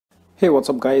Hey, what's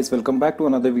up guys, welcome back to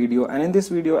another video, and in this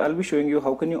video I'll be showing you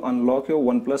how can you unlock your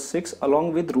OnePlus 6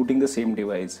 along with rooting the same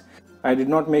device. I did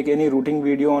not make any rooting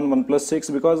video on OnePlus 6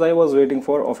 because I was waiting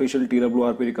for official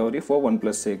TWRP recovery for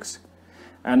OnePlus 6.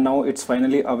 And now it's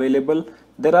finally available.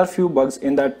 There are few bugs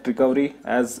in that recovery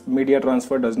as media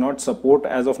transfer does not support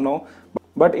as of now,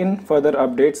 but in further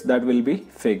updates that will be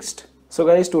fixed. So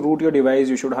guys, to root your device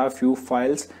you should have few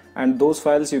files, and those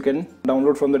files you can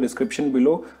download from the description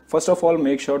below. First of all,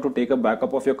 make sure to take a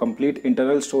backup of your complete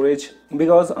internal storage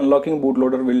because unlocking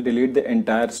bootloader will delete the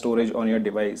entire storage on your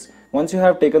device. Once you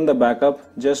have taken the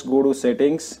backup, just go to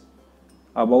settings,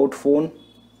 about phone,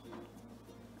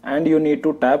 and you need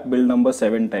to tap build number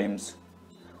 7 times.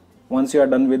 Once you are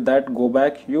done with that, go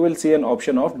back. You will see an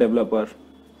option of developer.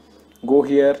 Go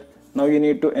here. Now you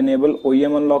need to enable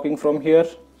OEM unlocking from here,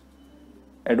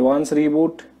 advanced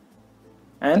reboot,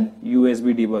 and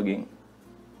USB debugging.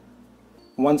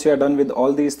 Once you are done with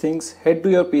all these things, head to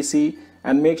your PC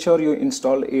and make sure you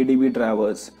install Adb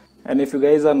Drivers. And if you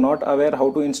guys are not aware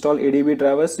how to install Adb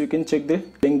Drivers, you can check the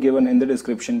link given in the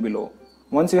description below.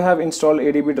 Once you have installed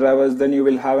Adb Drivers, then you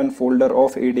will have a folder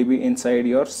of Adb inside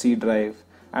your C drive,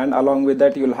 and along with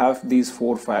that you'll have these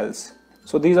 4 files.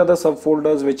 So these are the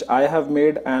subfolders which I have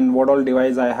made and what all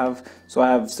device I have. So I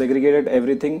have segregated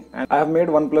everything and I have made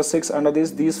OnePlus 6 under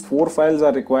this. These 4 files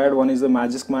are required. One is the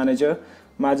Magisk manager,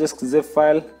 Magisk zip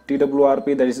file,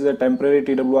 TWRP, that is a temporary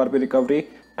TWRP recovery,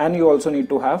 and you also need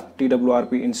to have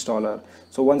TWRP installer.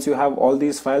 So once you have all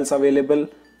these files available,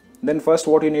 then first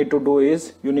what you need to do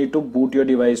is you need to boot your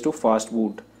device to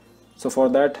Fastboot. So for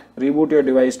that, reboot your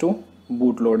device to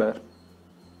Bootloader.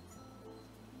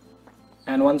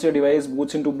 And once your device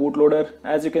boots into Bootloader,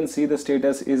 as you can see the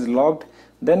status is logged,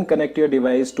 then connect your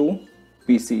device to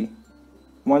PC.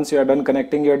 Once you are done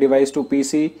connecting your device to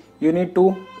PC, you need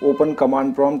to open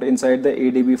command prompt inside the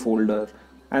Adb folder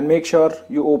and make sure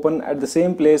you open at the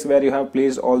same place where you have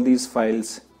placed all these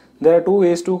files. There are 2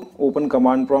 ways to open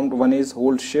command prompt. One is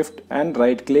hold shift and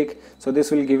right click. So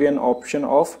this will give you an option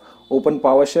of open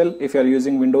PowerShell if you are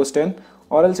using Windows 10,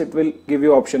 or else it will give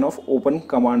you option of open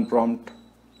command prompt.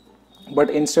 But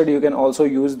instead you can also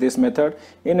use this method.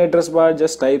 In address bar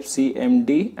just type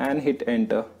cmd and hit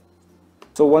enter.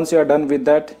 So once you are done with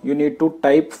that, you need to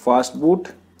type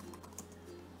fastboot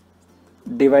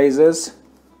devices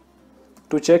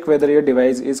to check whether your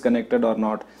device is connected or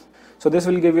not. So this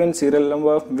will give you a serial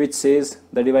number which says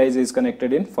the device is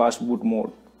connected in fastboot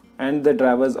mode and the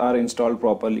drivers are installed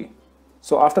properly.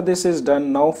 So after this is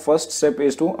done, now first step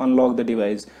is to unlock the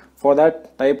device. For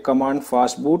that, type command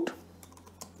fastboot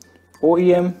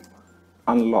Oem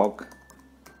Unlock.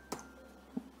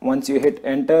 Once you hit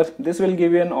enter, this will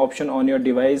give you an option on your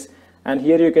device, and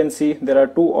here you can see there are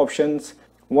 2 options.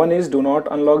 One is do not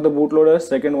unlock the bootloader,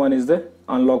 second one is the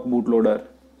unlock bootloader.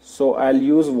 So I'll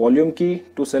use volume key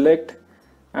to select,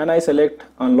 and I select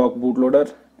unlock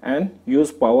bootloader and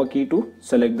use power key to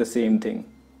select the same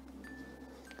thing.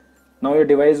 Now your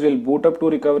device will boot up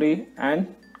to recovery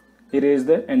and erase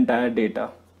the entire data.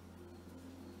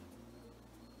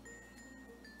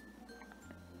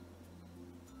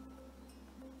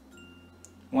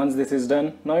 Once this is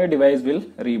done, now your device will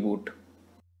reboot.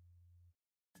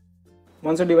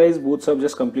 Once your device boots up,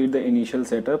 just complete the initial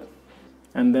setup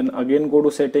and then again go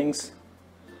to settings,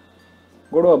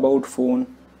 go to about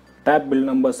phone, tap build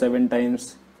number 7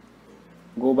 times,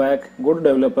 go back, go to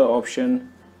developer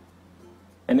option,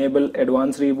 enable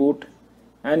advanced reboot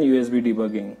and USB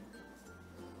debugging.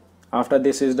 After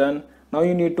this is done, now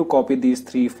you need to copy these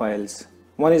 3 files.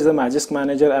 One is the Magisk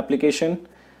manager application,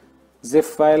 zip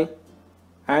file,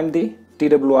 and the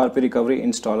TWRP recovery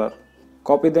installer.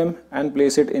 Copy them and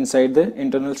place it inside the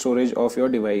internal storage of your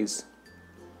device.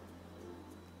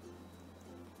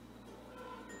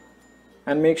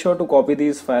 And make sure to copy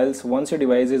these files once your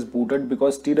device is booted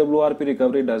because TWRP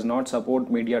recovery does not support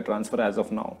media transfer as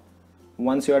of now.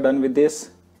 Once you are done with this,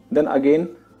 then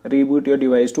again reboot your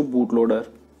device to bootloader.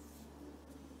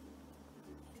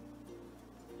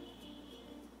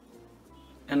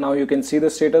 And now you can see the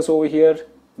status over here.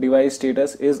 Device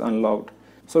status is unlocked.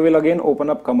 So we'll again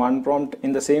open up command prompt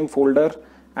in the same folder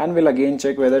and we'll again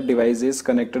check whether device is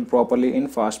connected properly in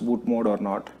fastboot mode or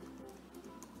not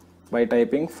by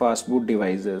typing fastboot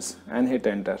devices and hit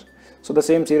enter. So the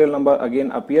same serial number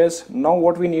again appears. Now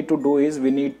what we need to do is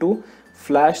we need to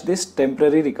flash this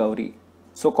temporary recovery.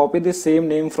 So copy this same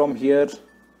name from here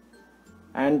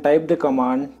and type the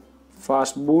command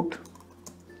fastboot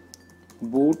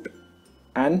boot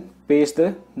and paste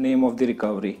the name of the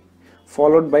recovery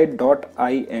followed by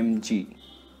 .img.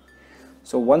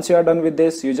 So once you are done with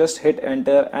this, you just hit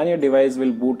enter and your device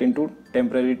will boot into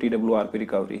temporary TWRP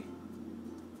recovery.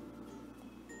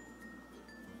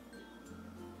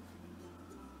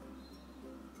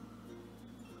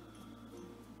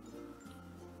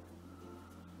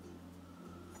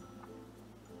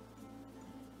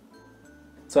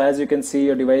 So as you can see,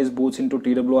 your device boots into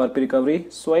TWRP Recovery.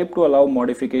 Swipe to allow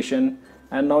modification,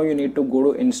 and now you need to go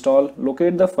to install,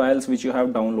 locate the files which you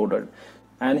have downloaded.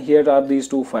 And here are these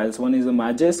two files. One is the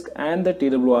Magisk and the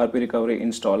TWRP Recovery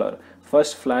installer.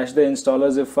 First flash the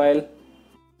installer zip file,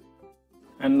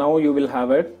 and now you will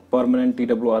have a permanent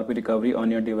TWRP recovery on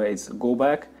your device. Go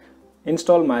back,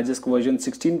 install Magisk version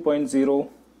 16.0.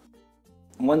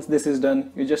 Once this is done,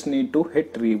 you just need to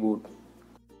hit reboot.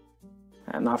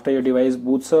 And after your device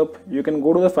boots up, you can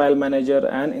go to the file manager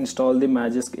and install the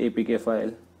Magisk APK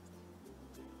file.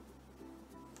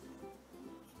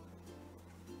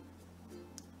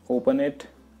 Open it.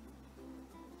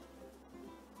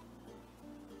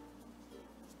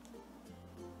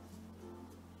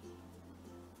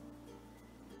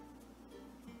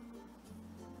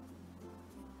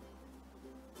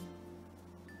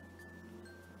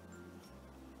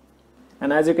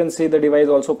 And as you can see, the device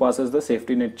also passes the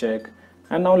safety net check.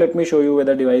 And now let me show you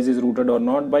whether device is rooted or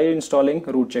not by installing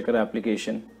root checker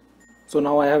application. So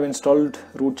now I have installed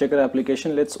root checker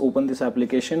application. Let's open this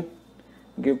application,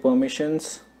 give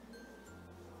permissions,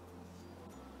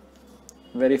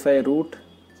 verify root,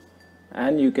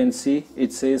 and you can see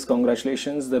it says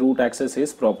congratulations, the root access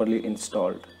is properly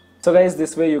installed. So guys,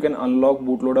 this way you can unlock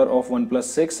bootloader of OnePlus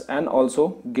 6 and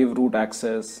also give root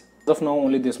access. As of now,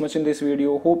 only this much in this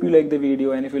video. Hope you like the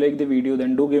video, and if you like the video,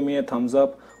 then do give me a thumbs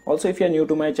up. Also, if you are new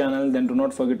to my channel, then do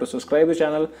not forget to subscribe the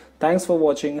channel. Thanks for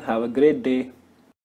watching. Have a great day.